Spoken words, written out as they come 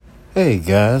Hey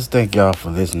guys, thank y'all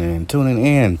for listening and tuning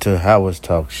in to Howard's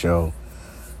Talk Show.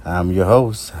 I'm your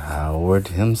host, Howard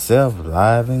himself,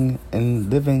 live in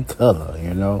living color.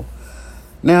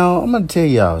 Now, I'm going to tell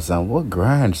y'all something. What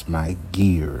grinds my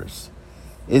gears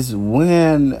is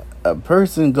when a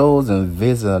person goes and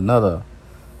visits another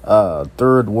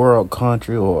third world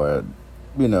country or,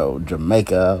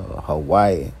 Jamaica or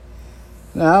Hawaii.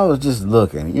 Now, I was just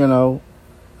looking.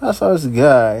 I saw this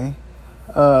guy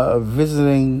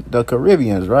visiting the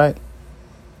Caribbeans, right?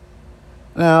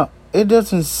 Now, it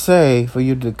doesn't say for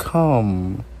you to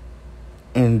come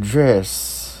and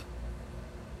dress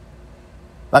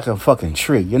like a fucking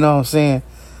tree. You know what I'm saying?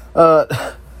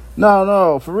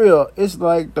 No, for real. It's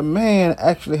like the man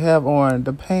actually have on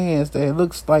the pants that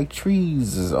looks like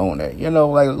trees is on it.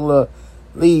 Like little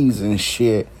leaves and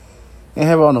shit. And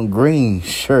have on a green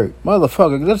shirt.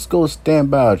 Motherfucker, let's go stand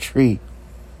by a tree.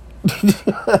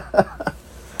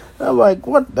 I'm like,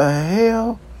 what the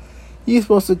hell? You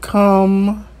supposed to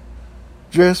come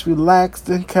dress relaxed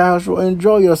and casual,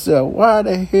 enjoy yourself. Why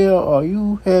the hell are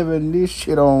you having this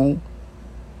shit on?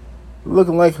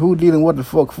 Looking like who did and what the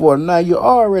fuck for? Now you're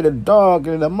already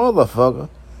dogging a motherfucker.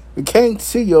 We can't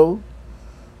see your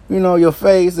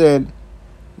face, and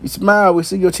you smile, we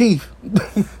see your teeth.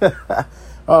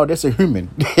 Oh, that's a human.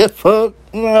 Fuck,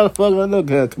 motherfucker, look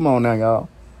here. Come on now, y'all.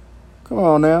 Come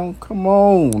on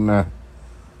now.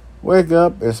 Wake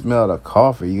up and smell the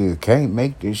coffee. You can't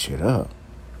make this shit up.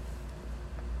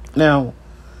 Now,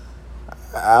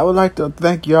 I would like to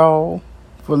thank y'all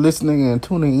for listening and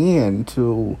tuning in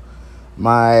to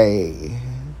my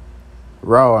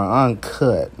Raw and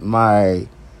Uncut, my,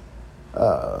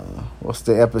 what's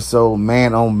the episode,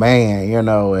 Man on Man,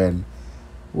 and,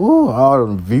 all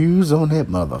the views on that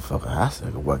motherfucker. I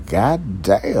said, well,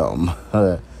 goddamn.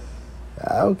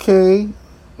 Okay.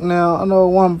 Now, I know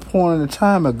at one point in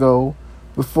time ago,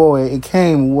 before it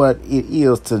came what it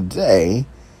is today,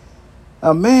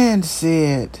 a man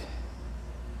said,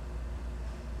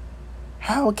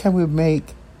 how can we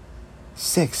make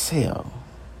sex sell?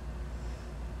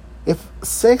 If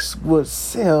sex would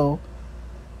sell,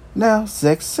 now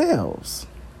sex sells.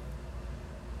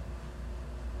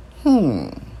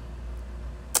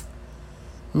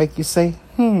 Make you say,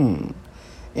 And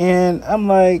I'm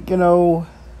like,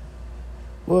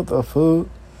 what the fuck?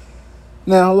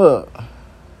 Now look,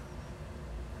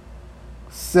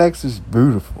 sex is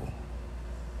beautiful.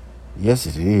 Yes,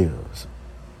 it is.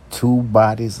 Two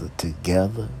bodies are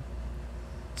together,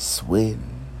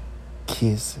 sweating,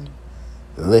 kissing,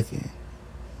 licking.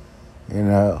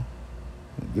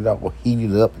 Get all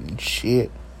heated up and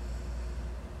shit.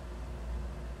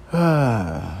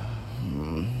 I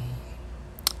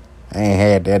ain't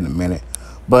had that in a minute.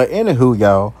 But anywho,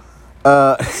 y'all,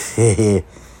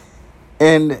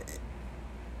 and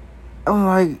I'm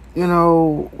like,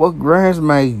 what grinds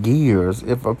my gears?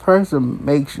 If a person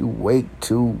makes you wait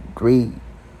 2, 3,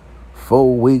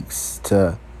 4 weeks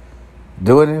to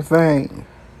do anything,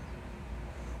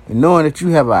 and knowing that you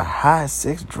have a high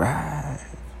sex drive,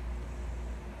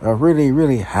 a really,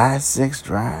 really high sex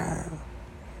drive,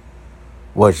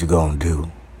 what you gonna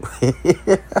do?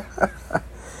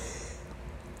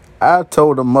 I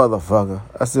told the motherfucker,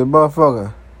 I said,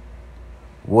 motherfucker,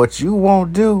 what you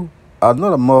won't do,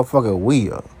 another motherfucker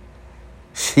will.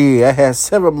 Shit, I had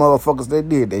several motherfuckers that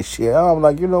did that shit. I'm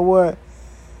like, you know what?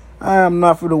 I am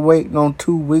not finna wait on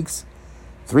 2 weeks,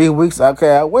 3 weeks.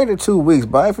 Okay, I waited 2 weeks,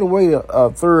 but I ain't finna wait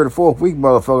a third or fourth week,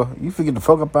 motherfucker. You finna get the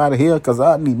fuck up out of here, because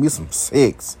I need me some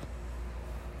sex.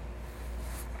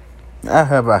 I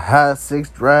have a high sex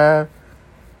drive.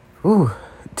 Ooh,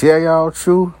 tell y'all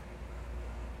true.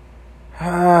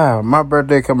 My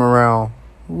birthday come around.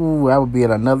 Ooh, I would be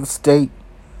in another state.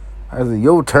 I said,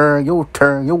 your turn. Come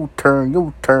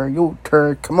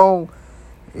on.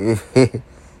 The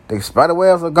spider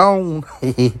webs are gone.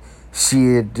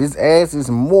 Shit, this ass is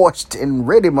moist and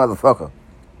ready, motherfucker.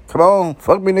 Come on,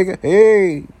 fuck me, nigga.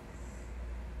 Hey.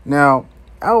 Now,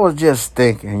 I was just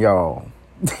thinking, y'all.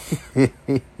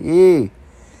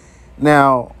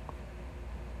 Now,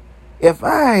 if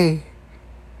I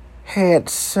had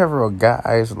several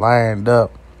guys lined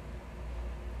up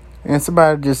and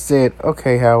somebody just said,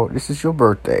 okay, Howard, this is your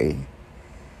birthday,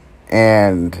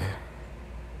 and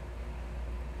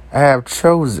I have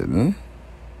chosen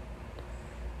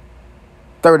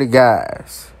 30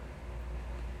 guys.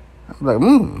 I'm like,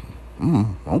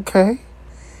 okay.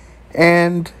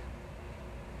 And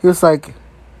he was like,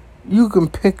 you can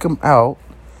pick them out.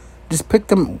 Just pick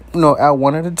them, out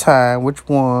one at a time, which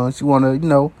ones you want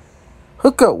to,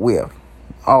 hook up with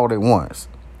all at once.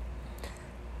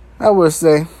 I would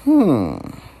say,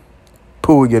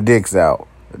 pull your dicks out.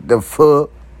 The fuck?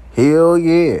 Hell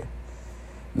yeah.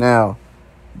 Now,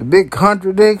 the big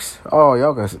contradicts, oh,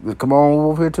 y'all can come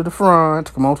on over here to the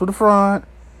front. Come on to the front.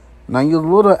 Now, you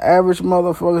little average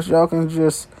motherfuckers, y'all can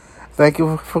just thank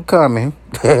you for coming.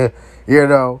 You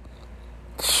know,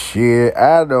 shit,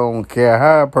 I don't care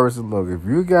how a person look. If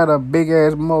you got a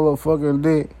big-ass motherfucking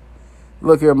dick,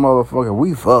 look here, motherfucker,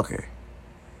 we fucking.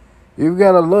 If you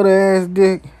got a little-ass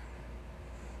dick,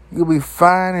 you'll be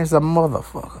fine as a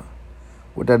motherfucker.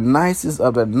 With the nicest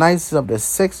of the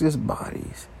sexiest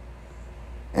bodies.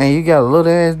 And you got a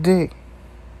little-ass dick.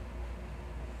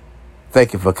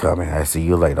 Thank you for coming. I see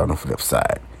you later on the flip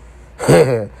side.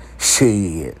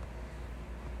 Shit.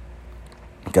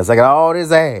 Because I got all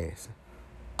this ass.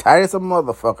 Tight as a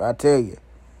motherfucker, I tell you.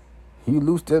 You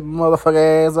loose that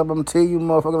motherfucker ass up, I'm telling you,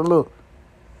 motherfucker, look.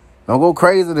 Don't go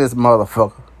crazy this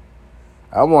motherfucker.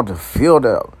 I want to feel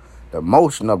the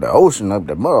motion of the ocean of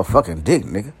the motherfucking dick,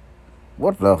 nigga.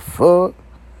 What the fuck?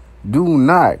 Do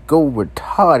not go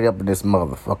retarded up in this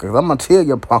motherfucker. I'm gonna tell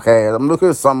your punk ass. I'm looking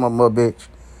at some of my bitch.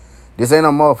 This ain't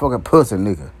no motherfucking pussy,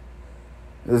 nigga.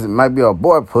 This might be a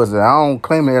boy pussy. I don't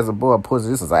claim it as a boy pussy.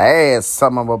 This is an ass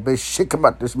son of a bitch. Shit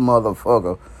about this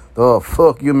motherfucker. The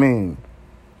fuck you mean?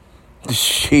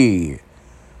 Shit.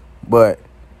 But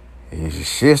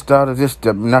shit started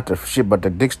not the shit, but the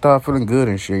dick started feeling good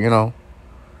and shit, you know.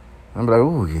 I'm like,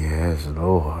 oh yes,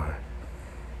 Lord.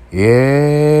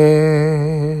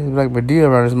 Yeah, like my deal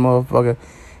around this motherfucker.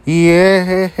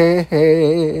 Yeah.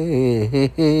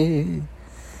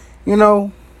 You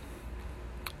know.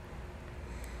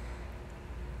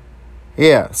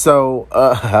 Yeah, so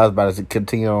I was about to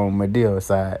continue on my deal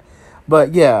side.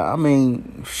 But yeah, I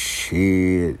mean,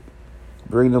 shit.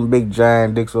 Bring them big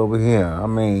giant dicks over here. I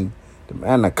mean, the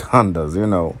anacondas, you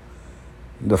know.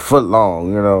 The foot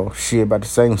long, you know. Shit, about the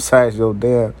same size your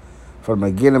damn, from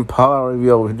the beginning part of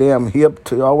your damn hip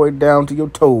to all the way down to your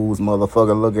toes,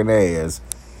 motherfucker looking ass.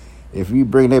 If you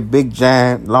bring that big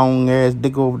giant long ass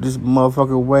dick over this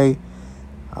motherfucker way,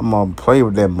 I'm gonna play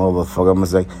with that motherfucker. I'm gonna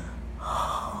say,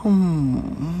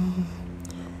 I'm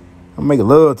gonna make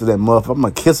love to that motherfucker. I'm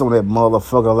gonna kiss on that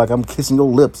motherfucker like I'm kissing your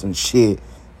lips and shit.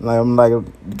 Like I'm like, you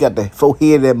got the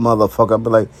forehead of that motherfucker. I'm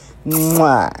like,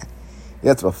 mwah.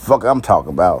 That's what the fuck I'm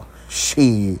talking about.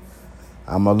 Shit.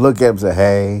 I'm gonna look at him and say,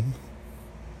 hey,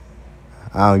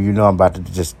 you know I'm about to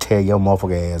just tear your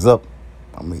motherfucker ass up.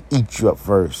 I'm gonna eat you up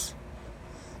first.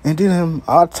 And then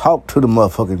I'll talk to the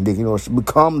motherfucking dick, you know,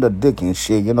 become the dick and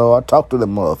shit, you know. I talk to the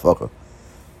motherfucker.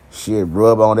 Shit,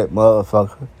 rub on that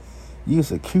motherfucker.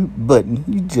 You's a cute button.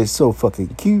 You just so fucking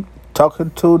cute.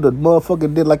 Talking to the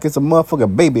motherfucker dick like it's a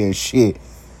motherfucking baby and shit.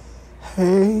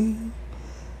 Hey,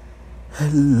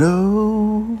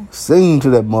 hello. Sing to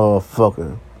that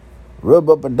motherfucker. Rub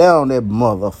up and down that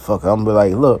motherfucker. I'm be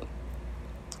like, look,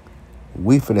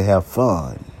 we finna have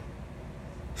fun.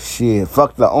 Shit,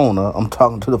 fuck the owner. I'm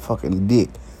talking to the fucking dick.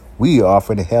 We are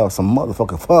finna have some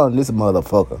motherfucking fun, this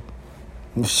motherfucker.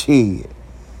 Shit.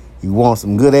 You want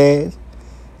some good ass?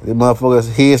 The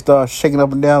motherfucker's head starts shaking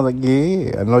up and down like,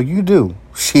 yeah, I know you do.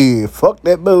 Shit, fuck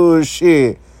that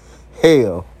bullshit.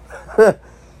 Hell. I'm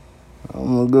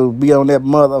gonna go be on that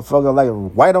motherfucker like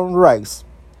white on rice.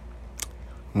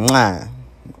 Mwah.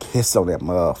 Kiss on that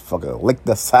motherfucker. Lick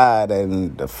the side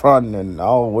and the front and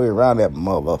all the way around that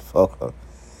motherfucker.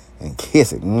 And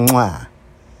kiss it. Mwah.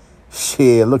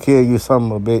 Shit, look here, you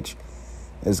son of a bitch.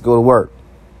 Let's go to work.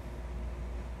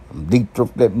 I'm deep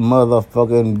throat that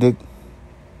motherfucking dick.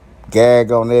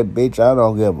 Gag on that bitch. I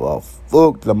don't give a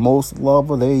fuck. The most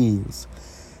love of these.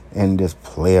 And just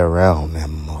play around that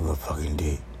motherfucking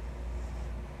dick.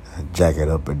 Jack it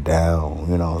up and down.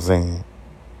 You know what I'm saying?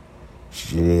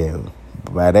 Shit.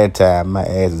 By that time, my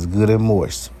ass is good and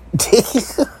moist.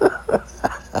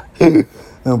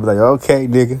 I'm like, okay,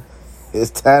 nigga. It's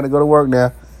time to go to work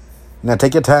now. Now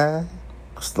take your time.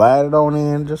 Slide it on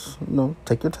in. Just, you know,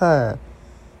 take your time.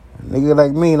 A nigga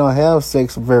like me don't have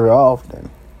sex very often.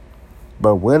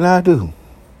 But when I do,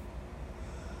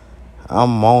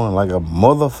 I'm on like a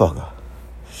motherfucker.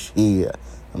 Shit.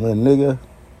 I'm a nigga.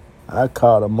 I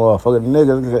call a motherfucker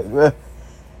nigga.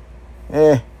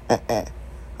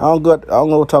 I don't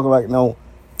go talking like no,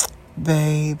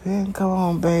 baby, come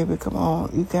on, baby, come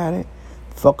on, you got it.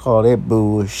 Fuck all that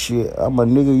bullshit. I'm a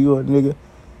nigga, you a nigga.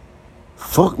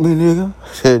 Fuck me, nigga.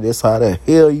 That's how the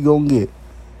hell you gonna get.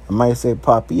 I might say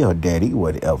poppy or daddy,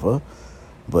 whatever.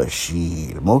 But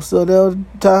shit, most of the other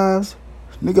times,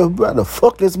 nigga, better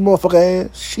fuck this motherfucker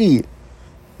ass. Shit.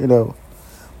 You know.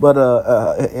 But,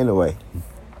 anyway.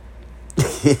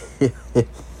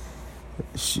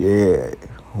 Shit.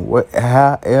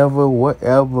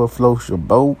 Whatever floats your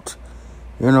boat.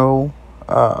 You know.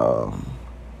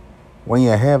 when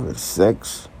you're having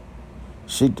sex,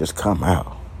 shit just come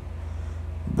out.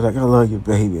 Be like, I love you,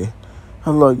 baby.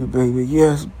 I love you, baby.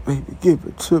 Yes, baby, give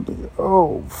it to me.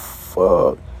 Oh,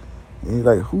 fuck. And he's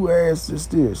like, who ass is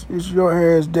this? It's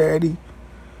your ass, daddy.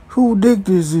 Who dick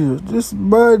this is? This is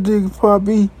my dick,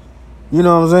 Poppy. You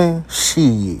know what I'm saying?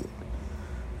 Shit.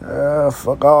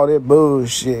 Fuck all that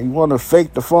bullshit. You want to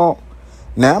fake the funk?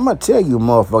 Now, I'm going to tell you,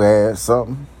 motherfucker ass,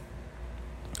 something.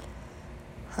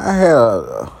 I had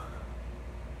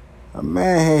a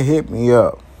man had hit me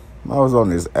up. I was on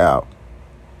this app.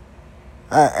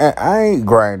 I ain't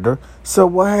Grinder. So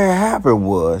what had happened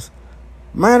was,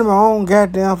 minding my own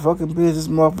goddamn fucking business,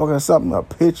 motherfucker, something, a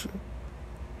picture.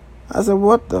 I said,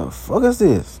 what the fuck is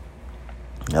this?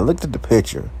 I looked at the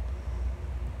picture.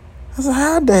 I said,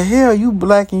 how the hell you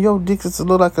black and your dick is to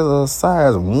look like a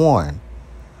size 1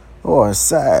 or a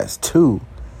size 2?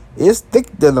 It's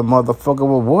thicker than a motherfucker,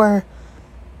 but boy,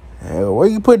 where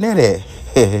you putting that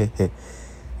at?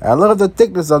 I love the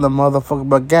thickness of the motherfucker,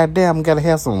 but goddamn, gotta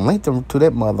have some length to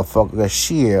that motherfucker.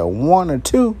 Shit, 1 or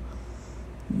 2.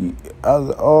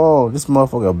 Oh, this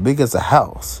motherfucker big as a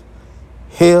house.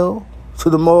 Hell to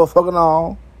the motherfucker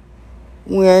on.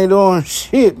 We ain't doing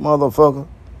shit, motherfucker.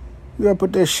 You gotta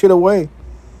put that shit away.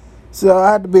 So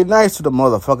I had to be nice to the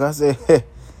motherfucker. I said, hey,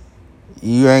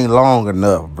 you ain't long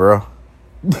enough, bro.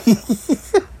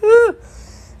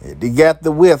 They got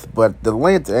the width, but the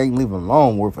length ain't even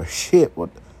long worth of shit. What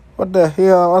the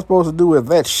hell am I supposed to do with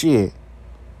that shit?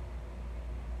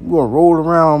 You gonna roll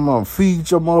around and feed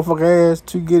your motherfucker ass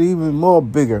to get even more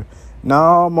bigger?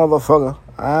 Nah, motherfucker.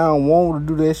 I don't want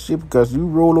to do that shit because you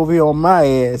roll over here on my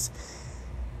ass.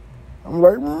 I'm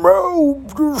like, bro,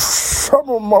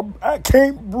 I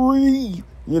can't breathe.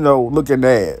 You know, looking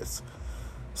ass.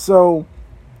 So,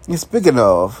 speaking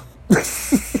of,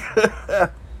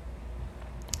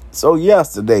 so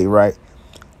yesterday, right,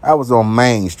 I was on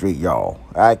Main Street, y'all.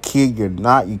 I kid you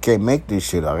not, you can't make this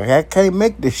shit up. I can't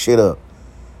make this shit up.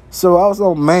 So I was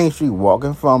on Main Street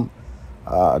walking from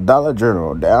Dollar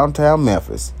General, downtown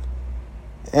Memphis.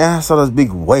 And I saw this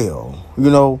big whale, you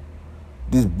know,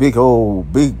 this big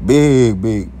old, big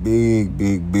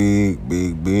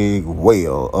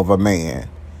whale of a man.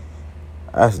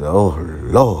 I said, oh,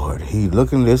 Lord, he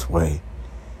looking this way.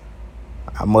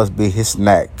 I must be his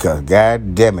snack, because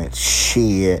God damn it,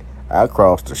 shit, I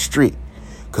crossed the street.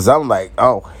 Because I'm like,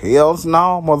 oh, hell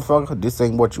no, motherfucker, this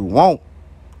ain't what you want.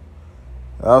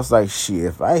 I was like, shit,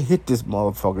 if I hit this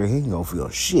motherfucker, he ain't gonna feel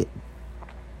shit.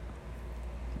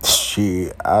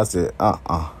 Shit, I said,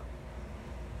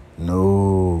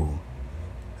 no.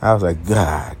 I was like,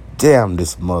 God damn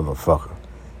this motherfucker.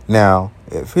 Now,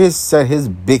 if he set his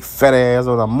big fat ass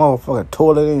on a motherfucking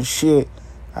toilet and shit,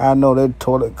 I know that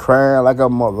toilet crying like a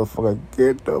motherfucker.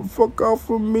 Get the fuck off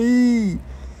of me.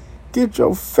 Get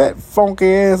your fat,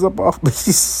 funky ass up off me.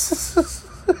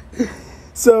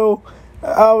 So,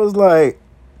 I was like,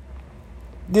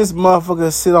 this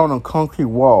motherfucker sit on a concrete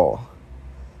wall.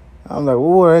 I'm like,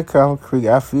 well, that concrete,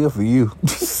 I feel for you.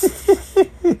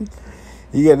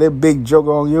 You got that big joke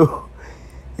on you.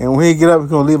 And when he get up, he's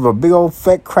going to leave a big old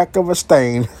fat crack of a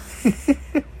stain.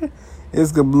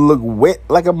 It's going to look wet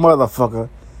like a motherfucker.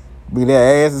 Be that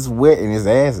ass is wet and his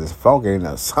ass is funky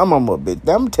and some of them a bit. I'm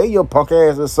going to tell your punk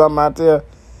ass or something out there.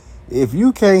 If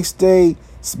you can't stay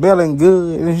smelling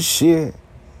good and shit,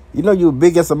 you know you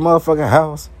big as a motherfucking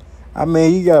house. I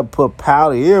mean, you got to put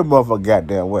powder in your motherfucker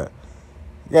goddamn wet.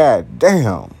 God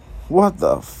damn. What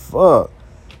the fuck?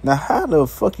 Now, how the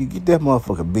fuck you get that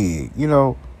motherfucker big? You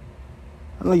know,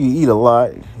 I know you eat a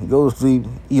lot, go to sleep,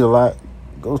 eat a lot,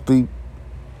 go to sleep,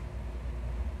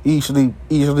 eat, sleep,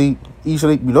 eat, sleep, eat,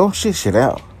 sleep. You don't shit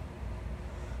out.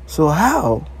 So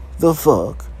how the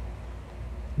fuck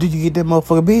do you get that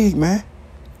motherfucker big, man?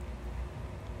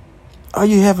 Are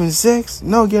you having sex?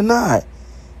 No, you're not.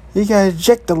 You gotta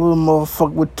eject the little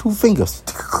motherfucker with 2 fingers.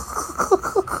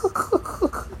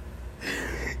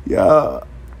 Yeah.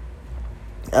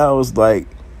 I was like,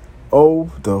 oh,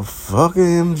 the fucking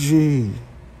MG.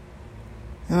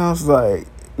 And I was like,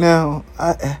 now,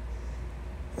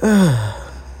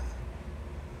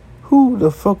 who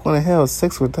the fuck wanna have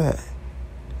sex with that?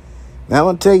 Now, I'm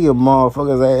gonna tell you,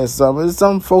 motherfuckers ass something. There's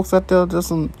some folks out there, there's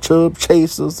some chub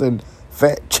chasers and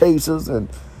fat chasers and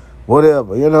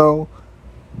whatever, you know.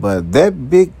 But that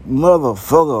big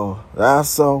motherfucker that I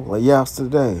saw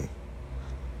yesterday,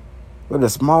 with a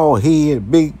small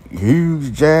head, big,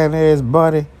 huge, giant ass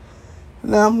body.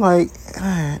 Now I'm like,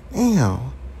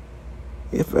 damn.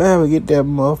 If I ever get that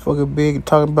motherfucker big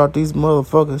talking about these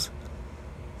motherfuckers,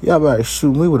 y'all better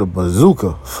shoot me with a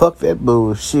bazooka. Fuck that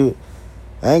bullshit.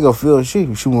 I ain't gonna feel shit if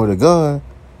you shoot me with a gun.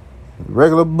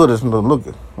 Regular bullets not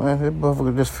looking. Man, that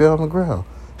motherfucker just fell on the ground.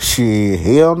 Shit,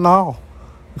 hell no.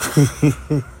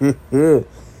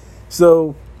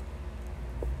 So,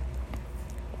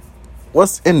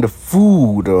 what's in the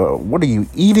food or what are you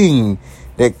eating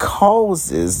that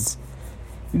causes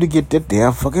you to get that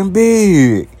damn fucking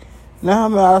big? Now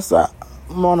I'm outside.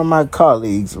 One of my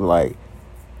colleagues were like,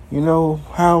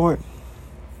 Howard,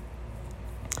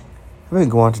 I've been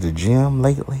going to the gym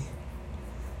lately.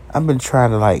 I've been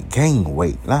trying to gain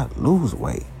weight, not lose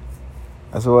weight.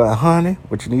 I said, well, honey,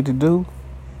 what you need to do,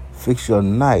 fix your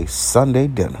nice Sunday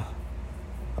dinner.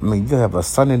 I mean, you have a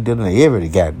Sunday dinner every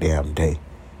goddamn day.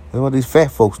 That's what these fat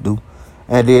folks do.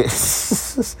 And then,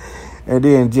 and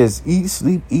then just eat,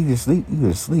 sleep, eat and sleep, eat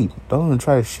and sleep. Don't even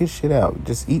try to shit out.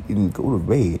 Just eat and go to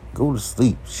bed. Go to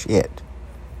sleep. Shit.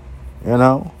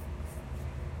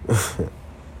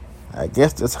 I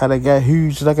guess that's how they got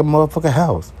huge like a motherfucking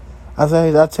house. I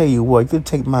tell you what, you could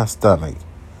take my stomach.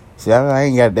 See, I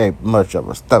ain't got that much of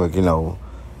a stomach,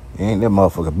 Ain't that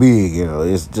motherfucker big,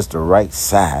 It's just the right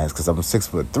size because I'm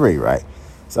 6'3", right?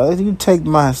 So if you take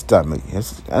my stomach,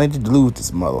 I need you to lose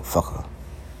this motherfucker.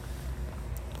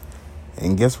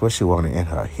 And guess what she wanted in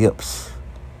her hips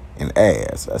and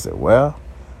ass? I said, well,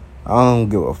 I don't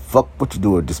give a fuck what you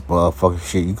do with this motherfucking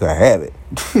shit. You can have it.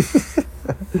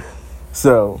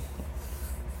 So,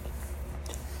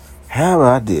 how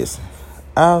about this?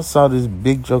 I saw this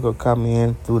big joker come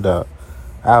in through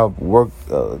our work,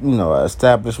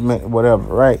 establishment, whatever,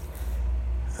 right?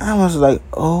 I was like,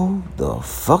 oh, the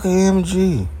fucking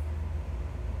MG.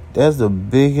 That's the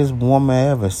biggest woman I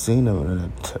ever seen.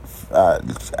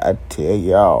 I tell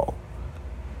y'all.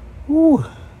 Woo.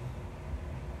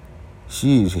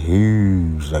 She's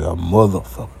huge like a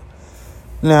motherfucker.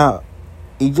 Now,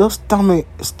 if your stomach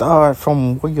start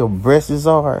from where your breasts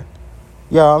are,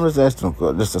 y'all, I'm just asking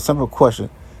just a simple question.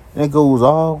 And it goes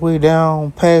all the way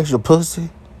down past your pussy.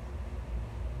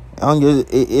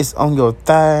 It's on your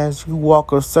thighs. You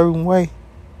walk a certain way.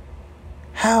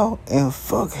 How in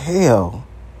fuck hell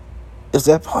is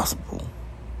that possible?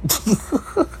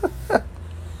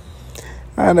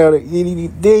 I know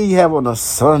that. Then you have on a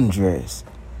sundress.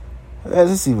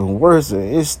 That's even worse.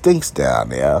 It stinks down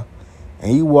there.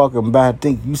 And you walking by,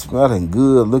 think you smelling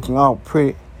good, looking all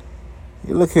pretty.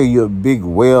 You look at your big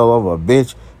whale of a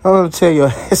bitch. I'm gonna tell you,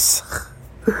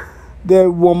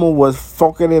 that woman was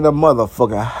fucking in a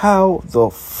motherfucker. How the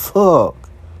fuck,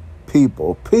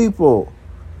 people?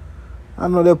 I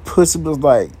know that pussy was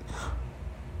like,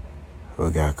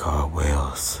 we got called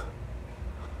whales.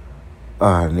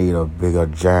 I need a bigger,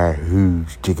 giant,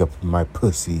 huge dick up in my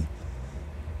pussy.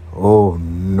 Oh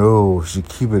no, she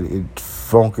keeping it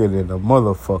funky in a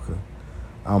motherfucker.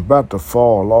 I'm about to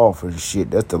fall off and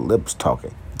shit. That's the lips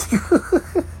talking.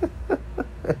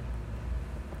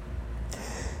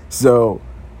 So,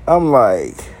 I'm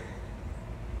like,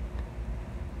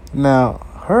 now,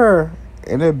 her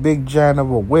and that big giant of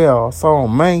a whale I saw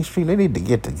on Main Street, they need to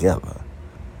get together.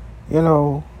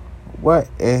 What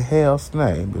in hell's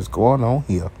name is going on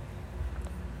here?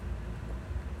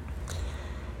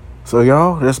 So,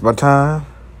 y'all, that's my time.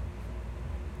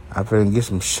 I'm finna get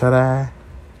some shut-eye.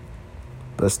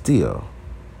 But still,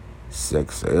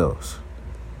 sex sells.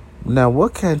 Now,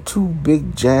 what can two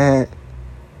big giant,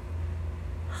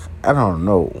 I don't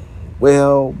know,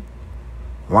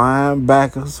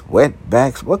 linebackers,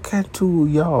 wetbacks, what can two of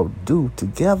y'all do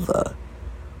together?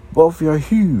 Both of y'all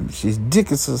huge. His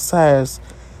dick is the size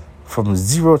from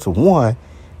 0 to 1.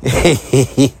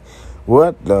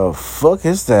 What the fuck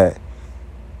is that?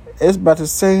 It's about the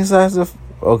same size of...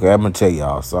 Okay, I'm going to tell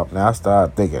y'all something. I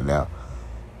started thinking now.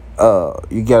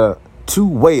 You got two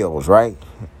whales, right?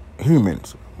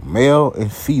 Humans, male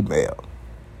and female.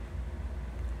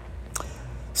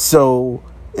 So,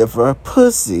 if her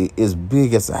pussy is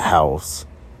big as a house,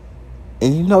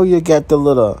 and you got the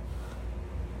little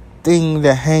thing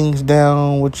that hangs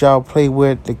down, which y'all play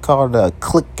with, they call it a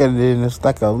click, and then it's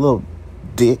like a little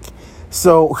dick.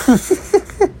 So,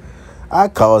 I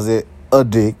calls it a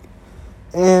dick.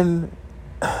 And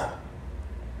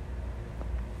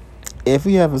if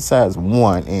you have a size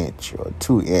 1 inch or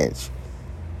 2 inch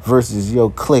versus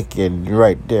your clicking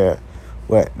right there,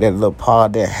 what that little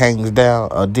part that hangs down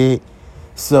a dick.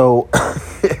 So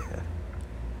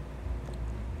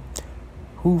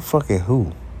who fucking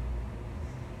who?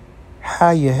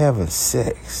 How you having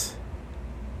sex?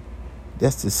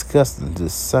 That's disgusting to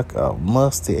suck a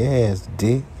musty ass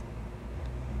dick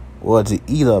or to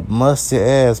eat a musty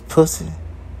ass pussy.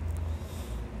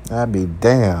 I'd be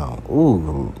damn.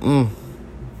 Ooh,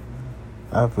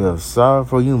 I feel sorry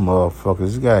for you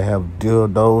motherfuckers. You gotta have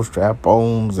dildos,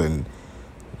 strap-ons, and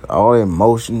all that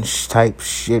motion type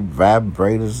shit,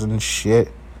 vibrators and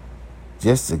shit.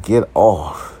 just to get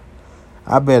off.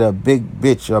 I bet a big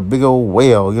bitch, a big old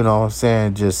whale, you know what I'm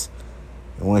saying, just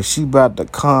when she about to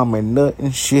come and nut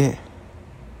and shit,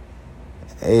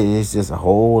 it's just a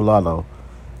whole lot of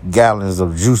gallons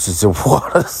of juices and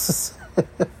waters.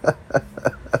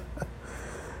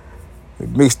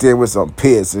 Mixed in with some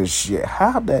piss and shit.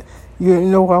 How that, you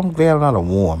know what, I'm glad I'm not a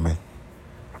woman.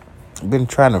 I've been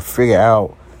trying to figure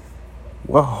out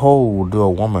what hole do a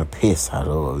woman piss out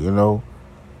of, you know?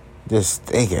 Just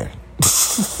thinking.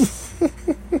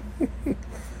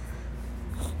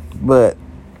 But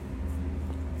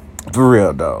for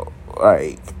real though,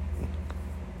 like,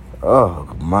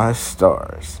 oh my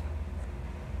stars,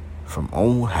 from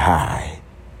on high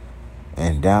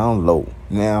and down low.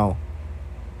 Now,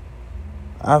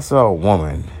 I saw a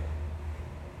woman.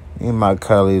 Me and my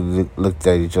colleague looked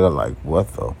at each other like,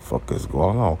 what the fuck is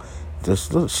going on?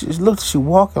 She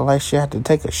walking like she had to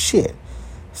take a shit.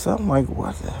 So I'm like,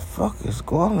 what the fuck is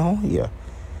going on here?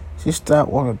 She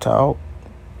stopped wanting to talk,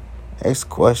 ask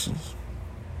questions.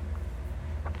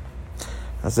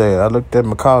 I looked at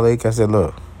my colleague, I said,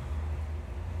 look,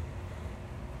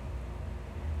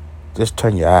 just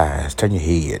turn your eyes, turn your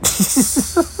head.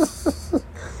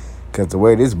 Cause the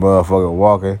way this motherfucker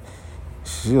walking,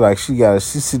 she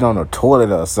sit on the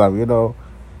toilet or something, you know?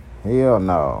 Hell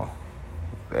no.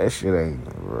 That shit ain't,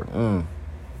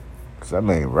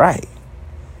 something ain't right.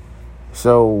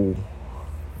 So,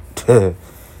 I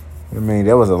mean,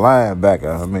 there was a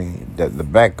linebacker. I mean, the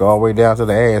back all the way down to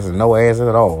the ass and no ass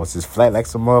at all. It's just flat like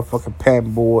some motherfucking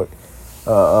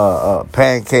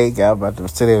pancake. I was about to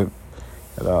sit there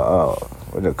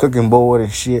with a cooking board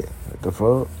and shit. What the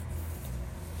fuck?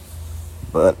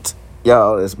 But,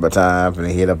 y'all, it's my time for to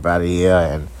hit up out of here.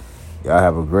 And y'all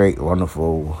have a great,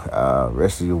 wonderful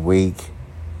rest of your week.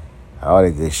 All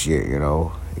that good shit, you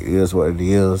know. It is what it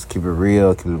is. Keep it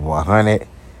real. Keep it 100.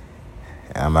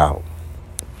 I'm out.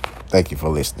 Thank you for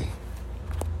listening.